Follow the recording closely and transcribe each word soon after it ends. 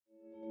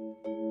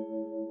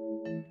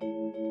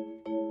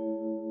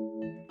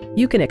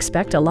You can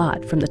expect a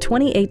lot from the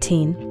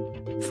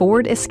 2018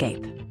 Ford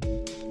Escape.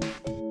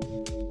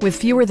 With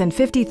fewer than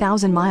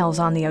 50,000 miles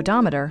on the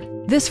odometer,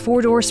 this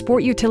four-door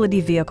sport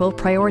utility vehicle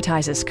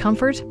prioritizes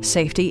comfort,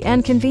 safety,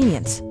 and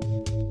convenience.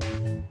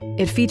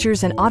 It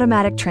features an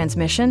automatic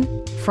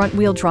transmission,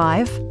 front-wheel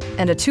drive,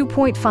 and a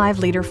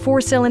 2.5-liter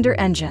four-cylinder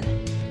engine.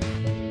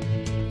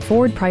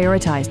 Ford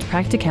prioritized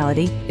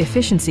practicality,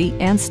 efficiency,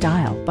 and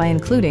style by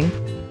including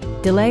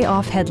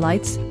delay-off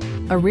headlights,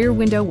 a rear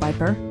window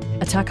wiper,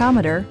 a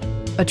tachometer,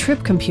 a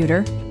trip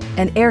computer,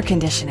 and air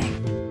conditioning.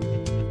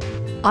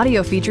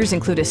 Audio features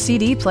include a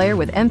CD player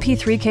with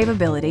MP3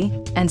 capability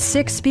and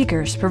 6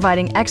 speakers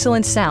providing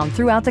excellent sound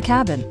throughout the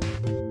cabin.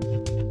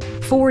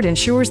 Ford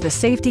ensures the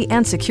safety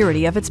and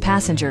security of its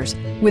passengers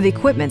with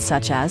equipment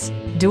such as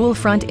dual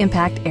front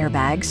impact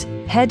airbags,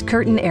 head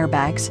curtain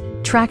airbags,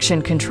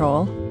 traction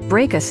control,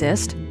 brake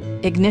assist,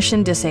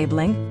 ignition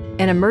disabling,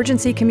 an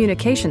emergency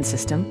communication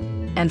system,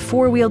 and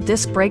four-wheel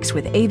disc brakes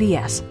with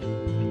ABS.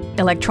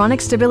 Electronic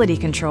stability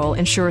control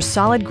ensures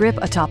solid grip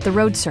atop the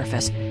road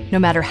surface, no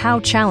matter how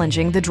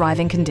challenging the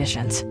driving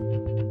conditions.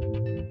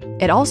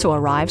 It also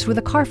arrives with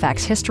a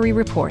Carfax history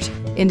report,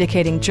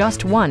 indicating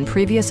just one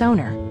previous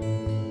owner.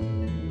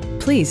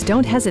 Please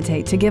don't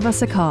hesitate to give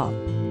us a call.